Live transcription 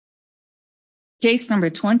Case number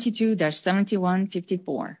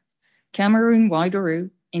 22-7154. Cameroon Whiteru,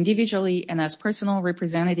 individually and as personal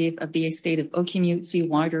representative of the estate of Okinu C.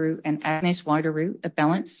 Whiteru and Agnes Whiteru,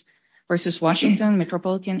 appellants, versus Washington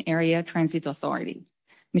Metropolitan Area Transit Authority.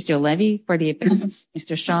 Mr. Levy for the appellants,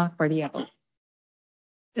 Mr. Shaw for the appellant.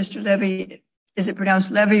 Mr. Levy, is it pronounced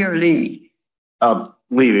Levy or Lee?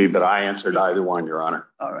 Levy, but I answered either one, Your Honor.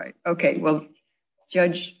 All right. Okay. Well,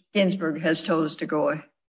 Judge Ginsburg has told us to go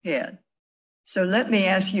ahead. So let me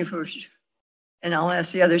ask you first, and I'll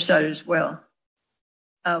ask the other side as well.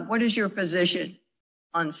 What is your position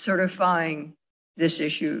on certifying this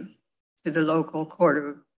issue to the local court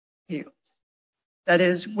of appeals? That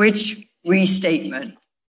is, which restatement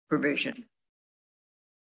provision?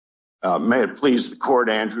 May it please the court,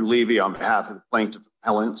 Andrew Levy on behalf of the plaintiff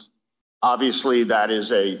appellants. Obviously, that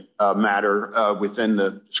is a matter within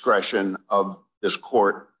the discretion of this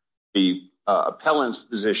court. The appellant's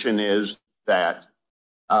position is that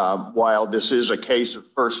while this is a case of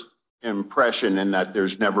first impression in that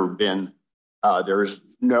there's never been, there is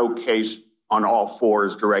no case on all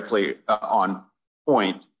fours directly on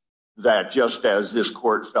point, that just as this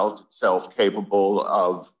court felt itself capable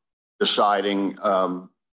of deciding the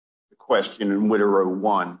question in Whiteru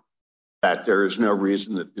 1, that there is no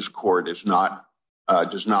reason that this court does not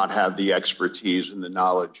have the expertise and the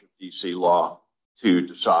knowledge of DC law to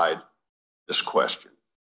decide this question.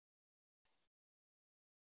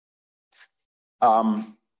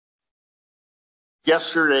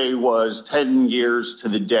 Yesterday was 10 years to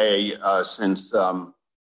the day since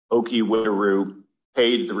Oki Whiteru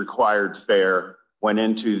paid the required fare, went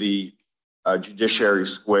into the Judiciary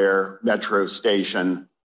Square metro station,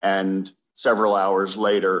 and several hours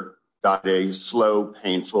later got a slow,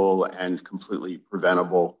 painful, and completely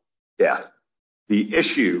preventable death. The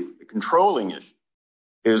issue, the controlling issue,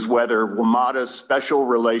 is whether WMATA's special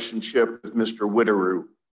relationship with Mr. Whiteru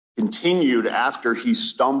continued after he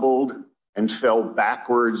stumbled and fell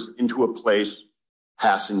backwards into a place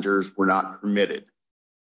passengers were not permitted.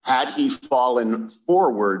 Had he fallen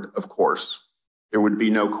forward, of course, there would be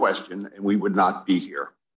no question and we would not be here.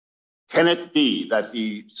 Can it be that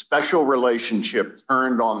the special relationship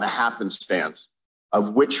turned on the happenstance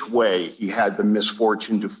of which way he had the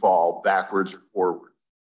misfortune to fall backwards or forward?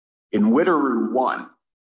 In Whiteru 1,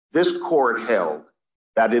 this court held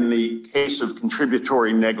that in the case of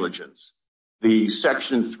contributory negligence, the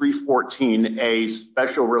Section 314A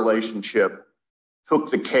special relationship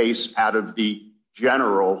took the case out of the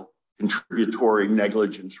general contributory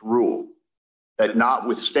negligence rule, that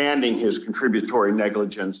notwithstanding his contributory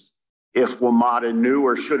negligence, if WMATA knew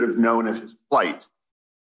or should have known of his plight,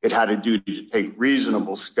 it had a duty to take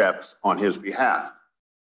reasonable steps on his behalf.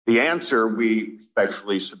 The answer we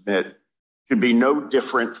respectfully submit should be no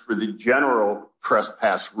different for the general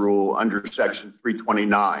trespass rule under Section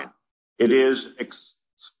 329. It is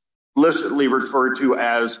explicitly referred to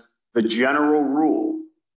as the general rule,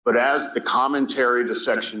 but as the commentary to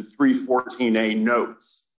Section 314A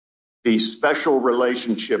notes, the special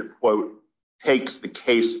relationship, quote, takes the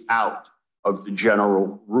case out of the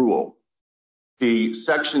general rule. The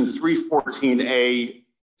Section 314A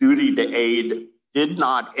duty to aid did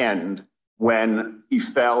not end when he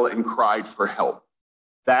fell and cried for help.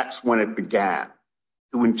 That's when it began.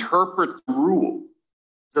 To interpret the rule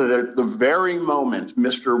so that the very moment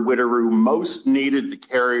Mr. Whiteru most needed the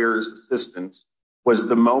carrier's assistance was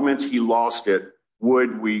the moment he lost it,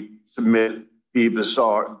 would, we submit, be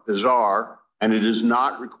bizarre, and it is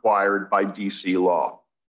not required by DC law.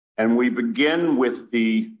 And we begin with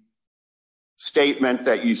the statement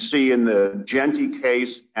that you see in the Genty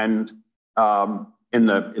case and in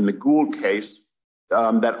the Gould case,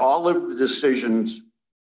 that all of the decisions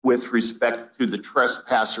with respect to the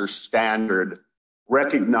trespasser standard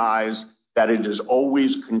recognize that it is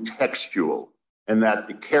always contextual and that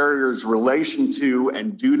the carrier's relation to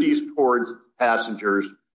and duties towards passengers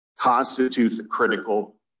constitute the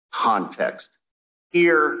critical context.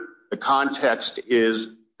 Here, the context is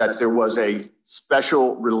that there was a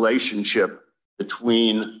special relationship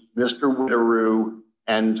between Mr. Whiteru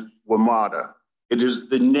and WMATA. It is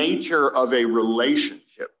the nature of a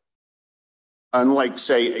relationship, unlike,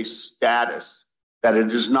 say, a status, that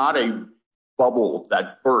it is not a bubble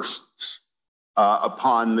that bursts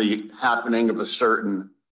upon the happening of a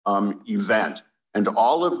certain event. And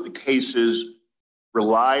all of the cases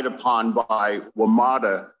relied upon by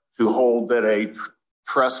WMATA to hold that a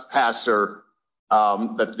trespasser,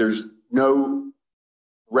 that there's no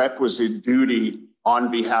requisite duty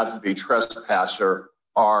on behalf of a trespasser,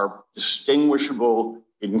 are distinguishable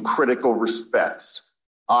in critical respects.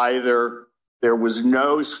 Either there was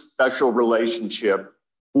no special relationship,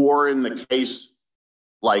 or in the case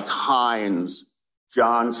like Hines,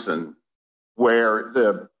 Johnson, where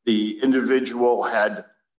the individual had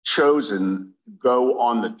chosen to go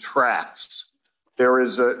on the tracks.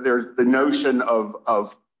 There's the notion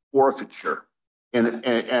of forfeiture,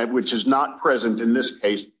 and which is not present in this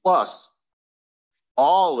case. Plus,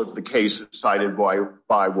 all of the cases cited by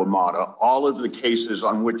WMATA, all of the cases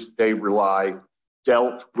on which they rely,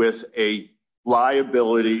 dealt with a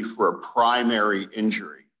liability for a primary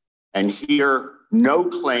injury. And here, no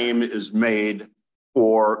claim is made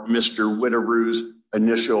for Mr. Whiteru's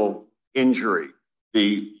initial injury.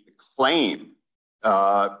 The claim,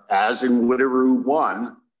 as in Whiteru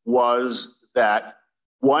 1, was that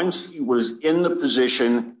once he was in the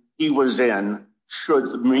position he was in, should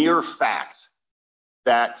the mere fact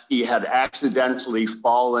that he had accidentally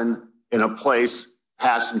fallen in a place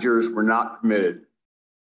passengers were not permitted.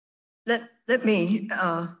 Let me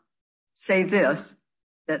say this,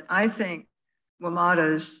 that I think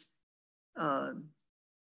WMATA's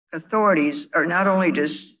authorities are not only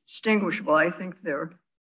distinguishable, I think they're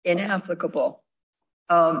inapplicable.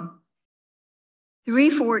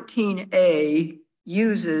 314A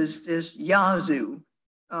uses this Yazoo,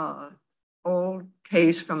 old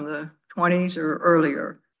case from the 20s or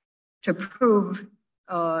earlier, to prove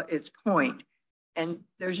its point. And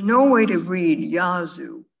there's no way to read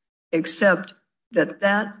Yazoo except that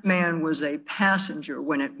that man was a passenger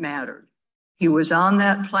when it mattered. He was on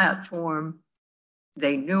that platform.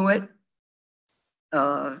 They knew it.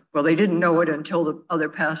 Well, they didn't know it until the other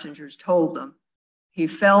passengers told them. He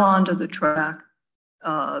fell onto the track.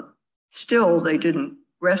 Still, they didn't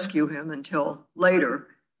rescue him until later,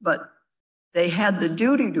 but they had the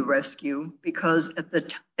duty to rescue because at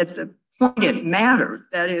the point it mattered,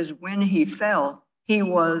 that is when he fell, he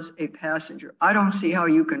was a passenger. I don't see how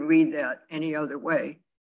you can read that any other way.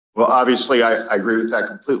 Well, obviously, I agree with that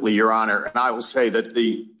completely, Your Honor. And I will say that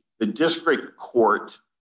the district court,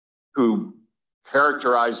 who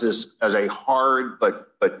characterized this as a hard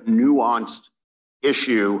but nuanced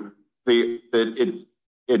issue,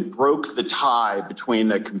 it broke the tie between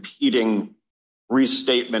the competing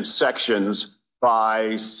restatement sections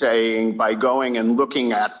by going and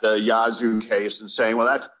looking at the Yazoo case and saying,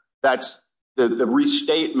 well, that's the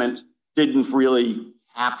restatement didn't really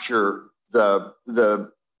capture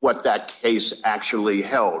what that case actually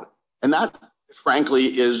held. And that,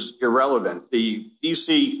 frankly, is irrelevant. The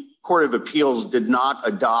D.C. Court of Appeals did not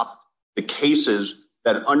adopt the cases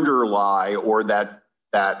that underlie or that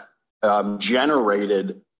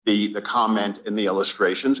generated the comment in the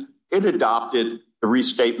illustrations. It adopted the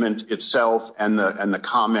restatement itself and the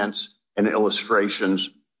comments and illustrations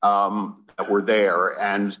that were there.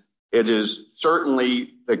 And it is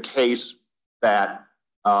certainly the case that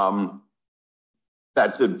the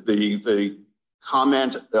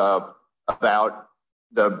comment about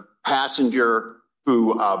the passenger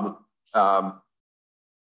who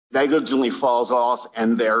negligently falls off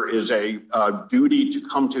and there is a duty to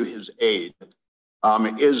come to his aid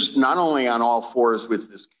is not only on all fours with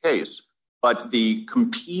this case, but the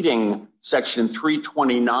competing Section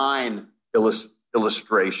 329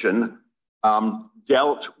 illustration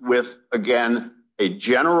dealt with, again, a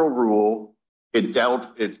general rule.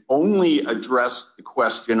 It only addressed the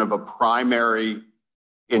question of a primary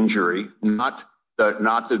injury, not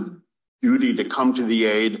the duty to come to the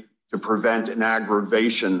aid to prevent an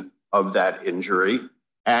aggravation of that injury.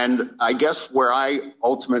 And I guess where I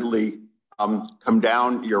ultimately come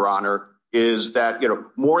down, Your Honor, is that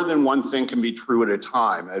more than one thing can be true at a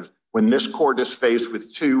time. When this court is faced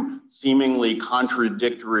with two seemingly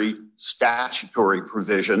contradictory statutory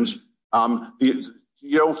provisions,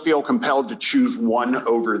 you don't feel compelled to choose one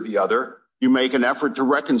over the other. You make an effort to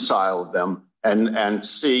reconcile them and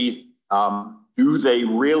see, are they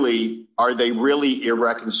really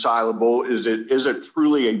irreconcilable? Is it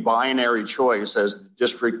truly a binary choice, as the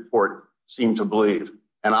district court seemed to believe?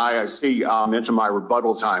 And I see into my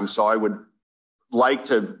rebuttal time, so I would like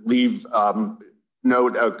to leave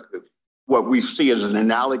note what we see as an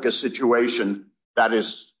analogous situation that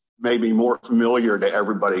is maybe more familiar to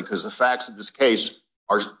everybody, because the facts of this case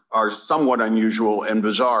are somewhat unusual and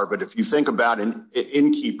bizarre. But if you think about an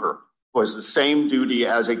innkeeper who has the same duty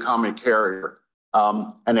as a common carrier,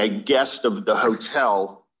 and a guest of the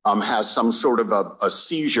hotel has some sort of a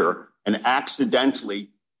seizure and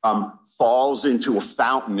accidentally falls into a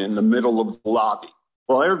fountain in the middle of the lobby.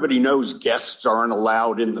 Well, everybody knows guests aren't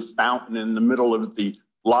allowed in the fountain in the middle of the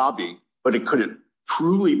lobby, but could it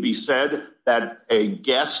truly be said that a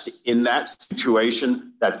guest in that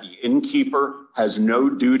situation, that the innkeeper has no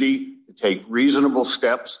duty to take reasonable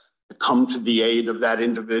steps to come to the aid of that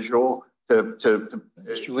individual? Mr.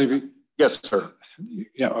 Levy? Yes, sir.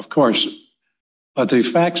 Yeah, of course. But the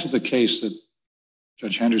facts of the case that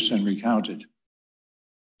Judge Henderson recounted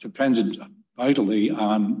depended vitally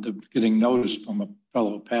on getting notice from a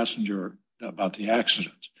fellow passenger about the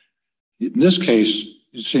accident. In this case,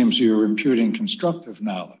 it seems you're imputing constructive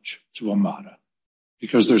knowledge to WMATA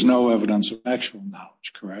because there's no evidence of actual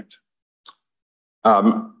knowledge, correct?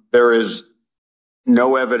 There is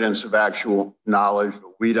no evidence of actual knowledge,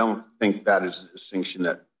 but we don't think that is a distinction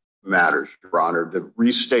that matters, Your Honor. The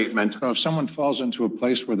restatement. So if someone falls into a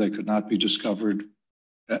place where they could not be discovered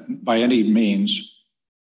by any means.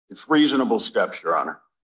 It's reasonable steps, Your Honor.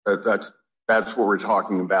 That's what we're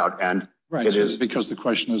talking about. And right, it is because the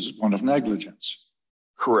question is one of negligence.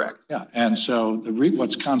 Correct. Yeah. And so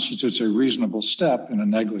what constitutes a reasonable step in a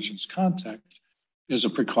negligence context is a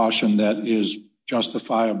precaution that is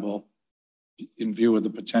justifiable in view of the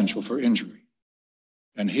potential for injury.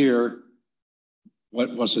 And here,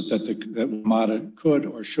 what was it that WMATA could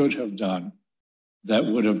or should have done that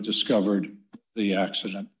would have discovered the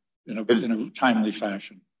accident in a timely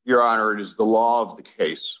fashion? Your Honor, it is the law of the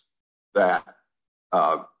case that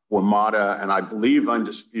WMATA, and I believe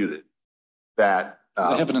undisputed, that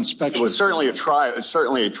they have an inspection. It was certainly a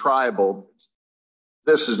triable.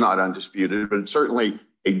 This is not undisputed, but it's certainly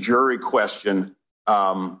a jury question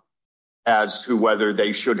as to whether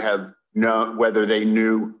they should have known, whether they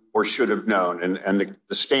knew or should have known. And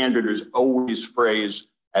the standard is always phrased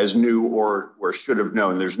as knew or should have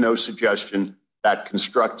known. There's no suggestion that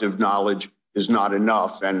constructive knowledge is not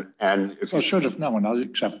enough. And if you should have known, I'll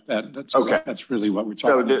accept that. That's okay. That's really what we're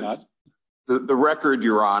talking about. The record,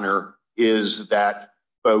 Your Honor, is that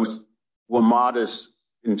both WMATA's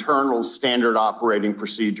internal standard operating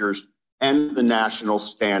procedures and the national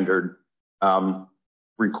standard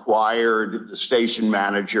required the station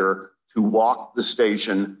manager to walk the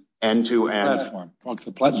station end to end, walk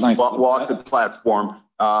the platform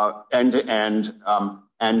end to end,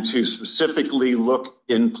 and to specifically look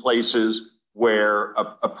in places where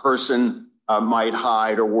a person might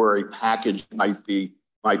hide or where a package might be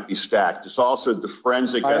stacked. It's also the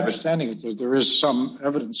forensic evidence. My understanding is there is some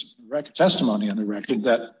evidence, testimony on the record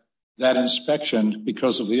that inspection,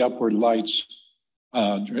 because of the upward lights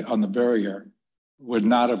on the barrier, would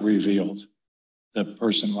not have revealed the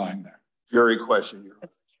person lying there. Jury question.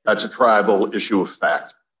 That's a tribal issue of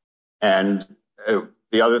fact. And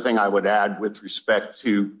the other thing I would add with respect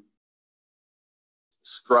to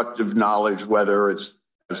constructive knowledge, whether it's,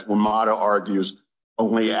 as WMATA argues,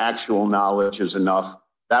 only actual knowledge is enough,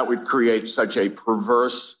 that would create such a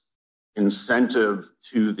perverse incentive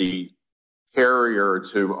to the carrier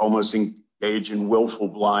to almost engage in willful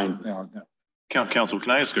blindness. Counsel,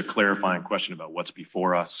 can I ask a clarifying question about what's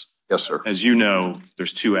before us? Yes, sir. As you know,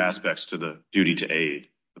 there's two aspects to the duty to aid.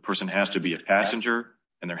 The person has to be a passenger,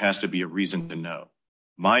 and there has to be a reason to know.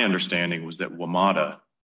 My understanding was that WMATA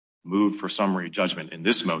moved for summary judgment in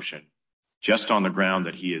this motion just on the ground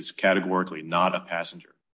that he is categorically not a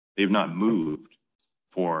passenger. They've not moved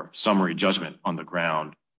for summary judgment on the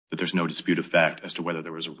ground that there's no dispute of fact as to whether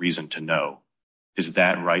there was a reason to know. Is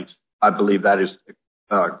that right? I believe that is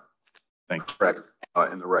correct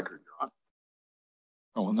in the record, Your Honor.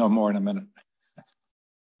 Oh, we'll know more in a minute.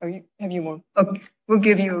 Have you more? Okay, we'll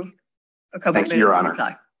give you a couple of minutes. Thank you, Your Honor.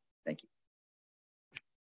 Thank you.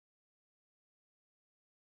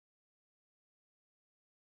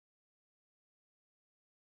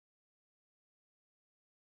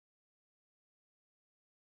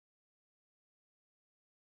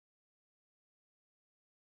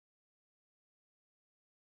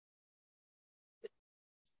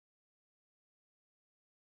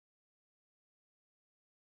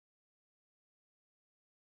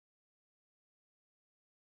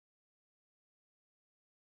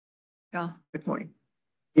 Good morning.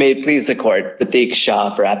 May it please the court, Pratik Shah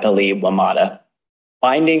for Appellee WMATA.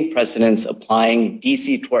 Binding precedents applying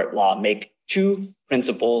DC tort law make two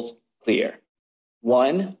principles clear.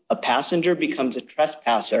 One, a passenger becomes a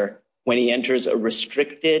trespasser when he enters a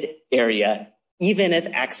restricted area, even if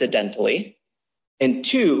accidentally. And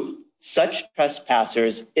two, such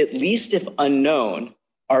trespassers, at least if unknown,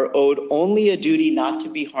 are owed only a duty not to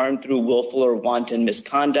be harmed through willful or wanton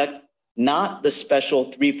misconduct, not the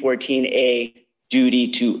special 314A duty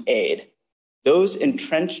to aid. Those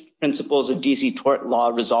entrenched principles of DC tort law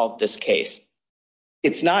resolve this case.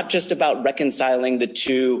 It's not just about reconciling the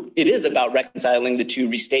two. It is about reconciling the two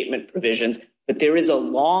restatement provisions, but there is a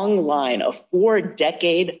long line, a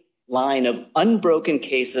 4-decade line of unbroken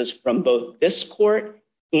cases from both this court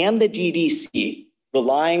and the DDC,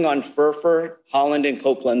 relying on Furfer, Holland, and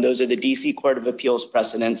Copeland. Those are the DC Court of Appeals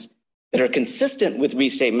precedents that are consistent with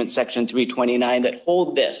restatement section 329 that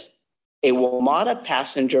hold this. a WMATA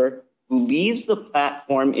passenger who leaves the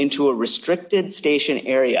platform into a restricted station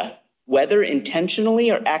area, whether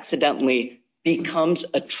intentionally or accidentally, becomes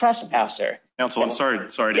a trespasser. Counsel, I'm sorry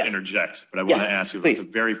to interject, but I want to ask you about the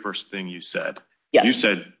very first thing you said. Yes. You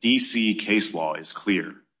said DC case law is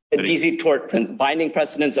clear. The DC tort, binding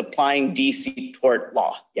precedents applying DC tort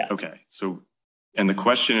law. Yes. Okay. So, and the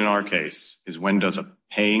question in our case is, when does a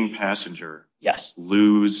paying passenger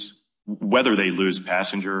lose, whether they lose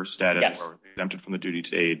passenger status or exempted from the duty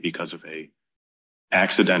to aid because of a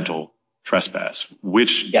accidental trespass?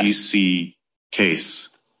 Which DC case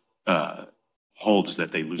holds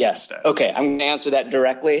that they lose that status? Okay, I'm going to answer that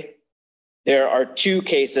directly. There are two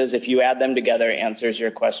cases. If you add them together, answers your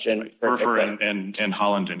question. Perfect. And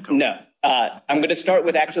Holland and Co. No, I'm going to start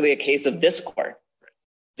with actually a case of this court,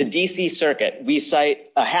 the DC Circuit. We cite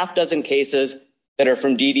a half dozen cases that are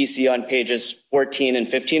from DDC on pages 14 and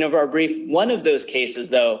 15 of our brief. One of those cases,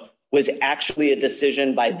 though, was actually a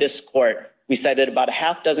decision by this court. We cited about a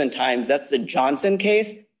half dozen times. That's the Johnson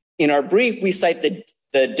case. In our brief, we cite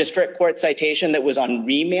the district court citation that was on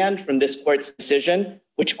remand from this court's decision,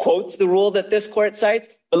 which quotes the rule that this court cites.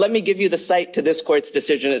 But let me give you the cite to this court's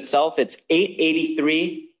decision itself. It's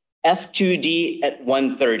 883 F2D at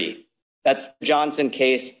 130. That's the Johnson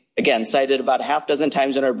case, again, cited about a half dozen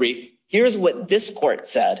times in our brief. Here's what this court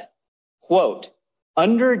said, quote,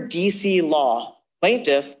 under DC law,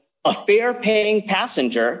 plaintiff, a fare-paying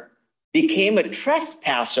passenger, became a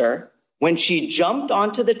trespasser when she jumped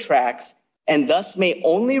onto the tracks and thus may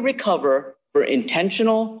only recover for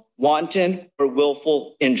intentional, wanton, or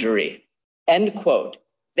willful injury, end quote.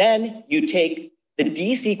 Then you take the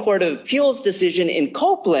DC Court of Appeals decision in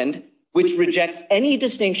Copeland, which rejects any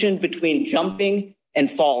distinction between jumping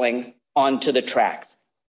and falling onto the tracks.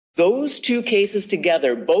 Those two cases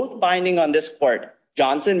together, both binding on this court,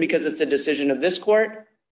 Johnson because it's a decision of this court,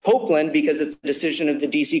 Copeland because it's a decision of the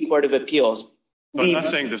DC Court of Appeals. So I'm not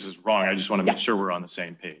saying this is wrong. I just want to make sure we're on the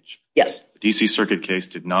same page. Yes. The DC Circuit case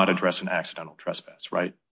did not address an accidental trespass,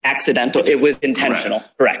 right? Accidental. It was intentional.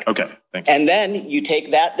 Correct. Okay. Thank you. And then you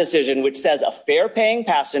take that decision, which says a fare-paying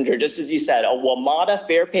passenger, just as you said, a WMATA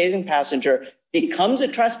fare-paying passenger becomes a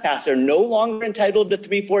trespasser, no longer entitled to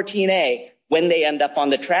 314A when they end up on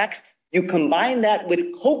the tracks. You combine that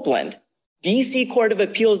with Copeland, DC Court of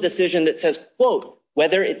Appeals decision that says, quote,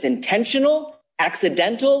 whether it's intentional,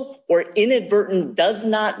 accidental, or inadvertent does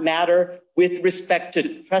not matter with respect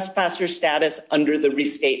to trespasser status under the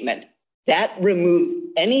restatement. That removes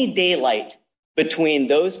any daylight between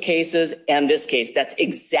those cases and this case. That's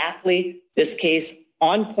exactly this case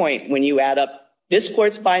on point. When you add up this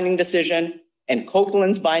court's binding decision and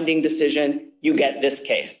Copeland's binding decision, you get this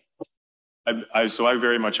case. So I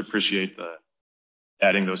very much appreciate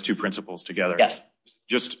adding those two principles together. Yes.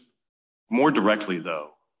 Just more directly,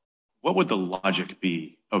 though, what would the logic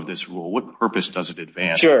be of this rule? What purpose does it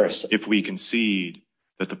advance? Sure. If we concede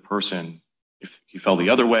that the person, if he fell the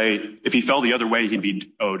other way, he'd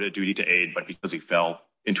be owed a duty to aid, but because he fell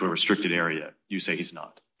into a restricted area, you say he's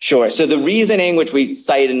not. Sure. So the reasoning which we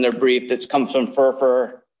cite in the brief that comes from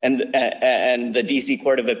FERFER and the DC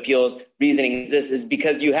Court of Appeals reasoning is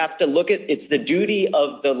because you have to look at, it's the duty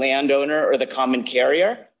of the landowner or the common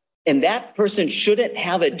carrier, and that person shouldn't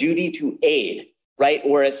have a duty to aid, right?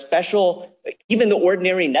 Or a special, even the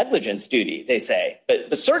ordinary negligence duty, they say,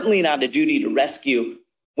 but certainly not a duty to rescue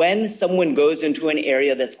when someone goes into an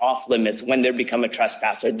area that's off limits, when they become a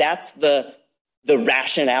trespasser. That's the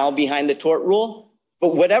rationale behind the tort rule.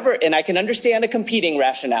 But whatever, and I can understand a competing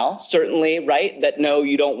rationale, certainly, right, that no,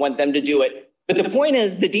 you don't want them to do it. But the point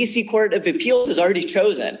is the DC Court of Appeals has already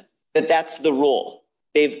chosen that that's the rule.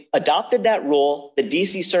 They've adopted that rule. The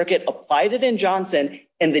DC Circuit applied it in Johnson,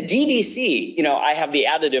 and the DDC, I have the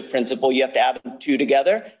additive principle. You have to add them two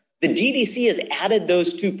together. The DDC has added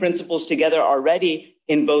those two principles together already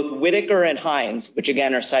in both Whitaker and Hines, which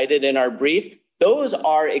again are cited in our brief. Those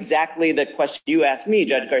are exactly the question you asked me,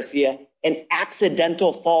 Judge Garcia, an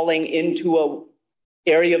accidental falling into an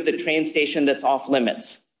area of the train station that's off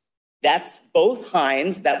limits. That's both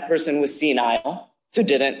Hines, that person was senile, so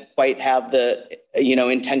didn't quite have the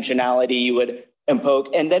intentionality you would impose.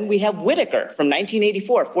 And then we have Whitaker from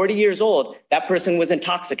 1984, 40 years old. That person was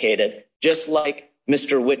intoxicated, just like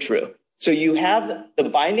Mr. Whiteru. So you have the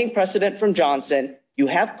binding precedent from Johnson, you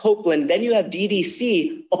have Copeland, then you have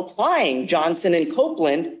DDC applying Johnson and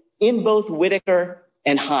Copeland in both Whitaker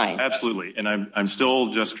and Hines. Absolutely. And I'm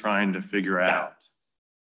still just trying to figure out.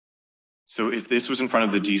 So if this was in front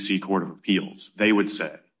of the DC Court of Appeals, they would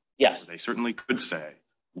say, yes, they certainly could say,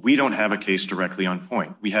 we don't have a case directly on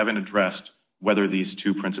point. We haven't addressed whether these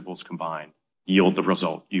two principles combined yield the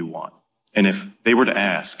result you want. And if they were to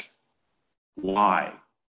ask, why?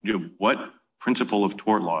 What principle of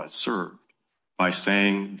tort law is served by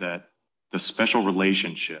saying that the special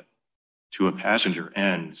relationship to a passenger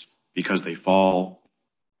ends because they fall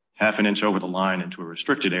half an inch over the line into a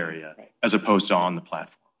restricted area as opposed to on the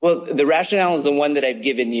platform? Well, the rationale is the one that I've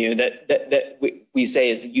given you that we say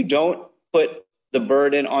is you don't put the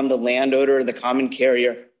burden on the landowner or the common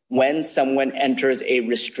carrier when someone enters a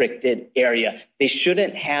restricted area. They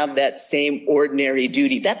shouldn't have that same ordinary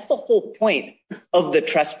duty. That's the whole point of the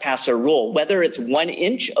trespasser rule. Whether it's 1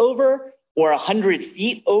 inch over or 100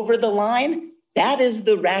 feet over the line, that is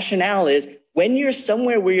the rationale is when you're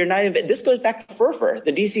somewhere where you're not, this goes back to FERFR,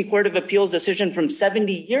 the DC Court of Appeals decision from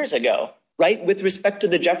 70 years ago, right? With respect to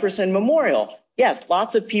the Jefferson Memorial. Yes,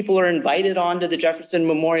 lots of people are invited onto the Jefferson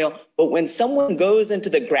Memorial, but when someone goes into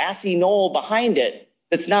the grassy knoll behind it,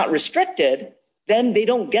 that's not restricted, then they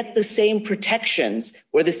don't get the same protections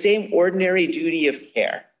or the same ordinary duty of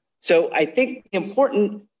care. So I think the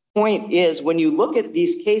important point is when you look at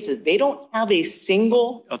these cases, they don't have a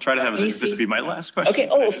single. I'll try to have this be my last question. Okay.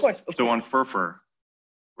 Oh, of course. So on FERFR,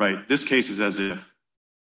 right? This case is as if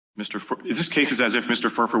Mr.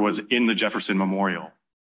 FERFR was in the Jefferson Memorial,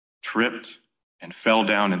 tripped and fell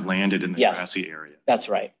down and landed in the grassy area. That's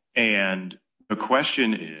right. And the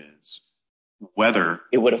question is whether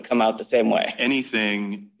it would have come out the same way.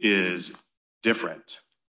 Anything is different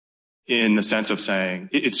in the sense of saying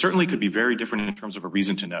it certainly could be very different in terms of a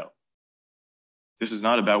reason to know. This is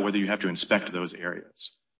not about whether you have to inspect those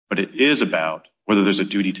areas, but it is about whether there's a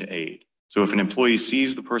duty to aid. So if an employee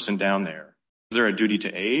sees the person down there, is there a duty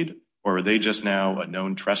to aid or are they just now a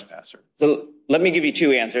known trespasser? So let me give you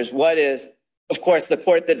two answers. One is, of course, the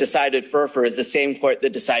court that decided FERFR is the same court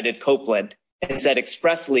that decided Copeland and said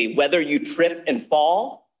expressly, whether you trip and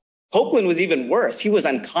fall. Copeland was even worse. He was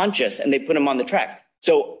unconscious and they put him on the tracks.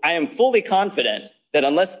 So I am fully confident that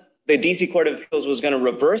unless the DC Court of Appeals was going to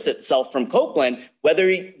reverse itself from Copeland, whether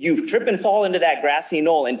you trip and fall into that grassy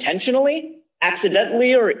knoll intentionally,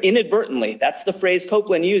 accidentally, or inadvertently, that's the phrase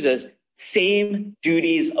Copeland uses, same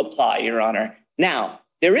duties apply, Your Honor. Now,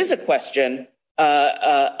 there is a question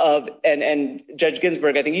and Judge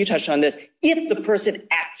Ginsburg, I think you touched on this, if the person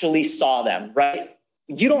actually saw them, right?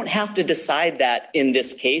 You don't have to decide that in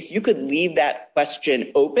this case. You could leave that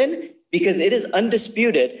question open because it is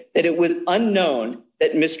undisputed that it was unknown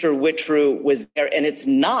that Mr. Whiteru was there. And it's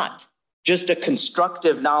not just a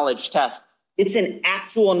constructive knowledge test. It's an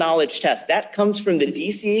actual knowledge test. That comes from the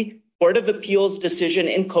DC Court of Appeals decision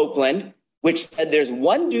in Copeland, which said there's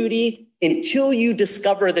one duty until you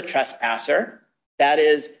discover the trespasser. That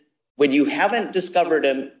is, when you haven't discovered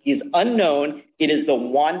him, he's unknown. It is the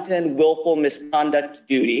wanton, willful misconduct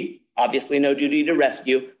duty. Obviously, no duty to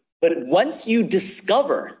rescue. But once you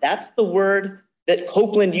discover, that's the word that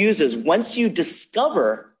Copeland uses, once you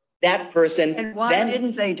discover that person. And why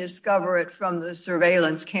didn't they discover it from the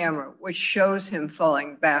surveillance camera, which shows him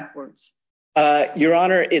falling backwards? Your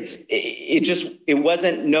Honor, it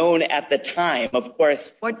wasn't known at the time. Of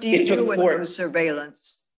course, what do you do with those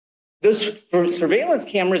surveillance? Those surveillance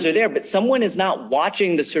cameras are there, but someone is not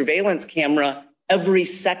watching the surveillance camera every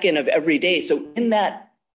second of every day. So in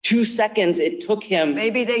that 2 seconds, it took him.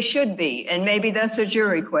 Maybe they should be, and maybe that's a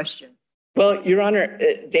jury question. Well, Your Honor,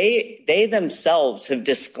 they themselves have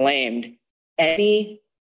disclaimed any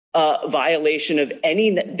violation of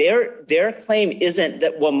any. Their claim isn't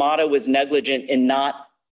that WMATA was negligent in not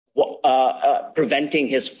preventing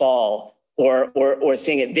his fall or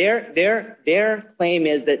seeing it. Their claim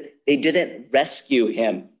is that they didn't rescue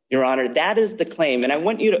him, Your Honor. That is the claim, and I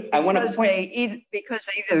want to point because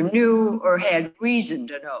they either knew or had reason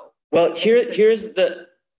to know. Well, here's the.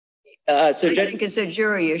 I think it's a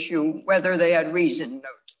jury issue whether they had reason.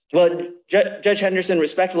 Well, Judge Henderson,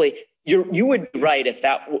 respectfully, you would be right if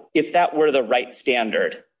that were the right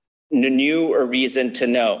standard, knew or reason to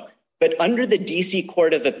know. But under the DC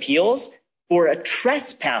Court of Appeals, for a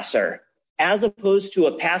trespasser as opposed to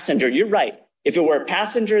a passenger, you're right. If it were a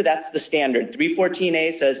passenger, that's the standard.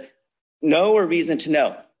 314A says no or reason to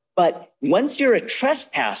know. But once you're a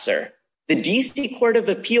trespasser, the DC Court of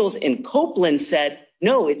Appeals in Copeland said,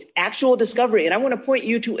 no, it's actual discovery. And I want to point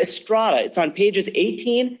you to Estrada. It's on pages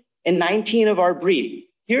 18 and 19 of our brief.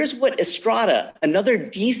 Here's what Estrada, another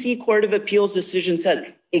DC Court of Appeals decision, says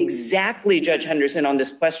exactly, Judge Henderson, on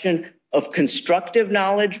this question of constructive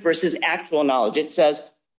knowledge versus actual knowledge. It says,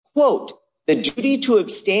 quote, the duty to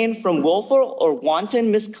abstain from willful or wanton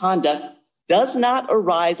misconduct does not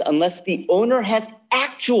arise unless the owner has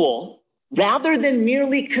actual rather than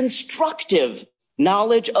merely constructive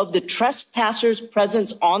knowledge of the trespasser's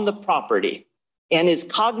presence on the property. and is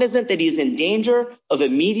cognizant that he's in danger of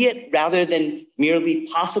immediate rather than merely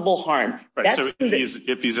possible harm. Right. So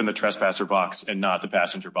if he's in the trespasser box and not the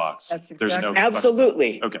passenger box, there's no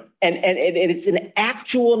absolutely. Okay. And it's an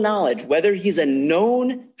actual knowledge, whether he's a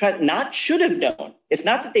known, not should have known. It's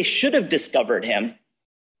not that they should have discovered him.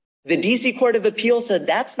 The DC Court of Appeals said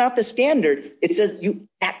that's not the standard. It says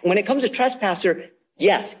when it comes to trespasser,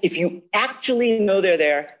 yes, if you actually know they're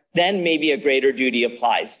there, then maybe a greater duty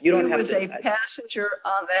applies. You don't have to decide. He was a passenger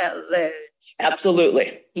on that ledge.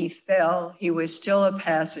 Absolutely. He fell. He was still a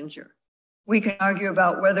passenger. We can argue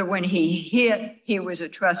about whether when he hit, he was a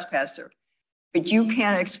trespasser. But you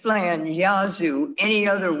can't explain Yazoo any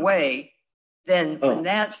other way than when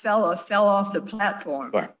that fella fell off the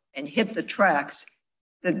platform and hit the tracks,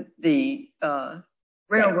 the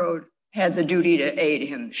railroad had the duty to aid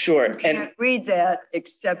him. Sure. You can't read that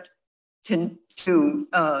except to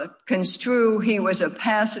construe he was a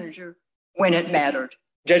passenger when it mattered.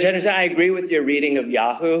 Judge Henderson, I agree with your reading of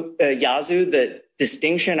Yazoo. The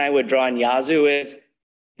distinction I would draw in Yazoo is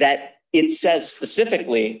that it says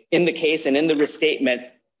specifically in the case and in the restatement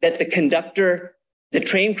that the conductor, the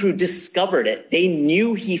train crew discovered it. They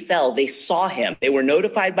knew he fell. They saw him. They were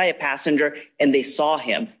notified by a passenger and they saw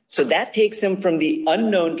him. So that takes him from the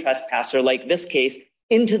unknown trespasser, like this case,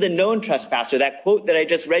 into the known trespasser. That quote that I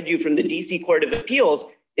just read you from the DC Court of Appeals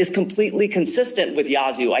is completely consistent with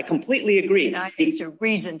Yazoo. I completely agree. And I think it's a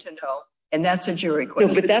reason to know, and that's a jury question.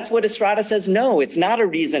 No, but that's what Estrada says. No, it's not a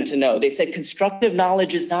reason to know. They said constructive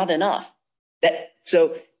knowledge is not enough.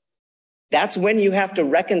 So that's when you have to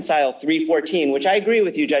reconcile 314, which I agree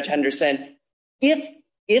with you, Judge Henderson.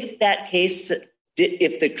 If that case,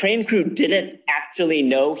 if the train crew didn't actually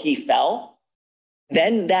know he fell,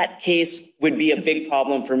 then that case would be a big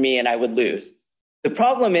problem for me and I would lose. The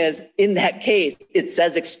problem is, in that case, it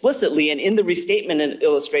says explicitly, and in the restatement and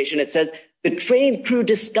illustration, it says the train crew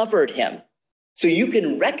discovered him. So you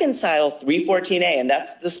can reconcile 314A, and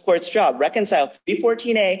that's this court's job, reconcile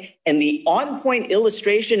 314A and the on-point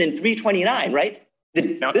illustration in 329, right?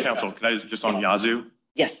 Counsel, can I just on Yazoo?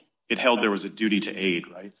 Yes. It held there was a duty to aid,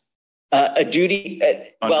 right? A duty,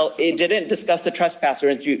 well, it didn't discuss the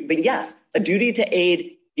trespasser, but yes, a duty to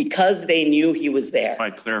aid because they knew he was there.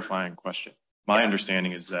 My clarifying question. My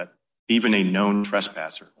understanding is that even a known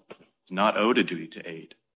trespasser is not owed a duty to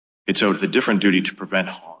aid. It's owed a different duty to prevent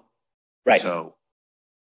harm. Right. So,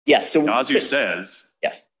 yes. So Yazoo says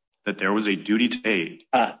yes, that there was a duty to aid,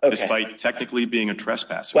 despite technically being a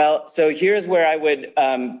trespasser. Well, so here's where I would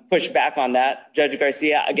push back on that, Judge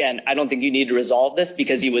Garcia. Again, I don't think you need to resolve this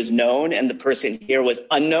because he was known and the person here was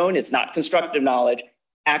unknown. It's not constructive knowledge,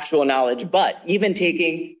 actual knowledge. But even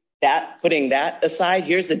taking that, putting that aside,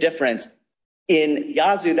 here's the difference. In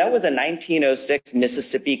Yazoo, that was a 1906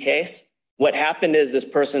 Mississippi case. What happened is this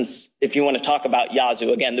person's, if you want to talk about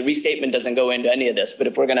Yazoo, again, the restatement doesn't go into any of this, but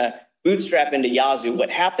if we're going to bootstrap into Yazoo, what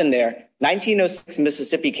happened there, 1906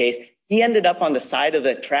 Mississippi case, he ended up on the side of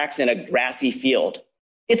the tracks in a grassy field.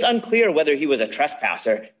 It's unclear whether he was a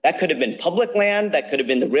trespasser. That could have been public land. That could have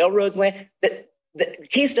been the railroad's land. The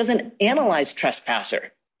case doesn't analyze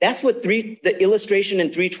trespasser. That's what the illustration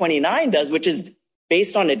in 329 does, which is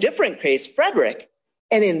based on a different case, Frederick.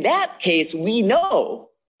 And in that case, we know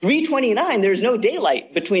 329, there's no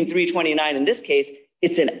daylight between 329 and this case.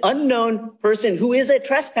 It's an unknown person who is a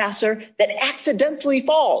trespasser that accidentally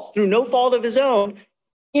falls through no fault of his own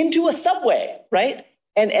into a subway, right?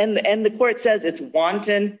 And the court says it's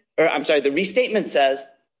wanton, or I'm sorry, the restatement says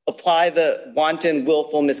apply the wanton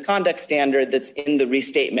willful misconduct standard that's in the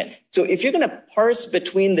restatement. So if you're going to parse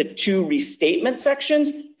between the two restatement sections,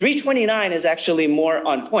 329 is actually more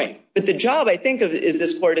on point. But the job I think of is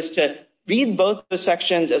this court is to read both the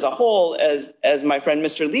sections as a whole, as my friend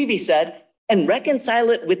Mr. Levy said, and reconcile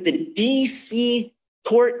it with the DC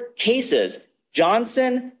court cases,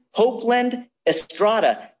 Johnson, Copeland,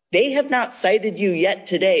 Estrada. They have not cited you yet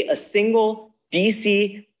today a single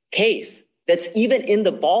DC case that's even in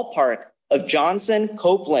the ballpark of Johnson,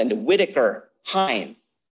 Copeland, Whitaker, Hines.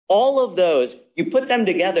 All of those, you put them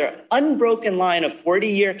together, unbroken line of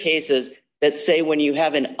 40-year cases that say when you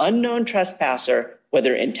have an unknown trespasser,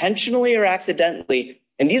 whether intentionally or accidentally,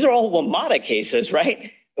 and these are all WMATA cases,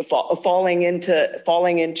 right? Falling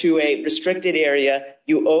into a restricted area,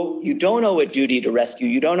 you don't owe a duty to rescue.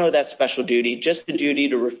 You don't owe that special duty, just the duty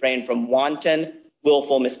to refrain from wanton,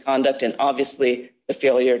 willful misconduct. And obviously, the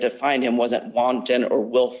failure to find him wasn't wanton or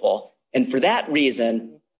willful. And for that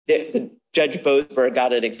reason, Judge Boasberg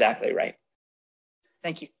got it exactly right.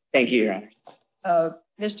 Thank you. Thank you, Your Honor.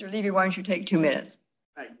 Mr. Levy, why don't you take 2 minutes?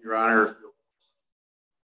 Thank you, Your Honor.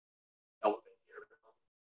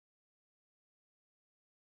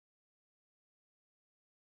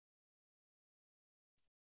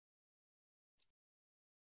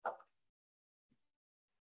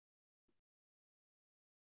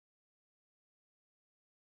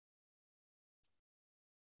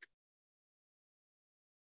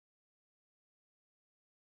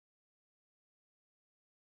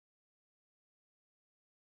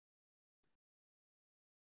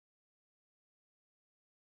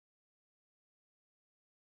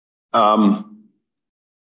 Copeland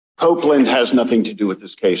has nothing to do with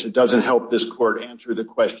this case. It doesn't help this court answer the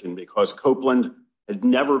question because Copeland had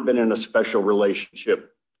never been in a special relationship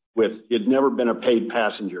he had never been a paid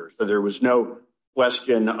passenger. So there was no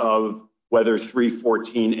question of whether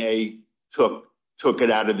 314A took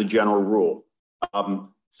it out of the general rule.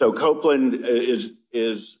 So Copeland is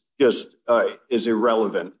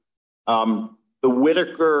irrelevant. The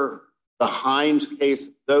Whitaker, the Hines case,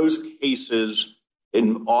 those cases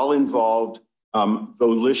all involved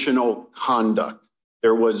volitional conduct.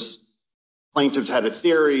 Plaintiffs had a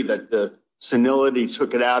theory that the senility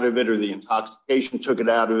took it out of it or the intoxication took it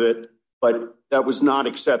out of it, but that was not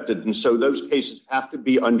accepted. And so those cases have to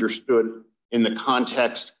be understood in the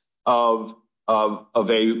context of a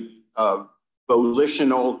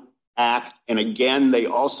volitional act. And again, they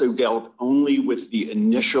also dealt only with the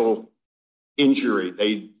initial injury.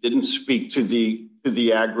 They didn't speak to the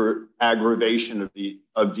aggravation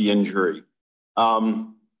of the injury.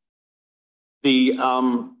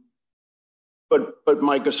 But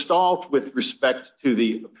my gestalt with respect to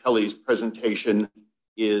the appellee's presentation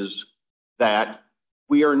is that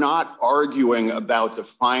we are not arguing about the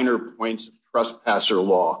finer points of trespasser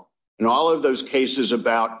law. In all of those cases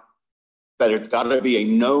about that it's got to be a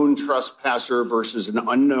known trespasser versus an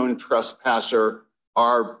unknown trespasser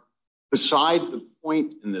are beside the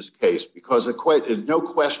point in this case, because there's no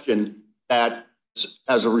question that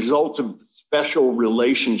as a result of the special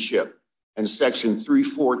relationship and Section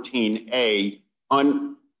 314A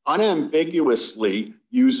unambiguously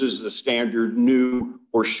uses the standard knew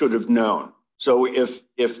or should have known. So if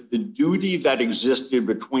the duty that existed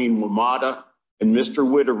between WMATA and Mr.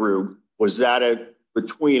 Whitaru was that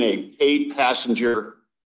between a paid passenger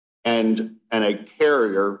and a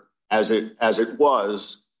carrier as it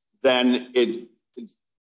was, then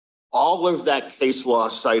all of that case law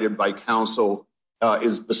cited by counsel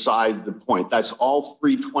is beside the point. That's all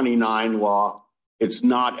 329 law. It's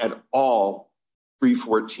not at all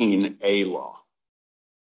 314A law.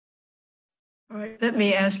 All right, let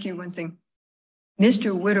me ask you one thing.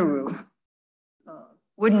 Mr. Whitaru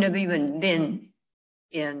wouldn't have even been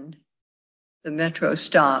in the Metro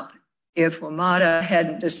stop if WMATA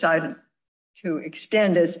hadn't decided to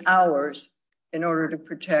extend its hours in order to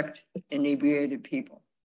protect inebriated people.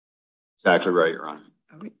 Exactly right, Your Honor.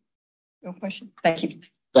 No question. Thank you.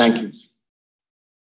 Thank you.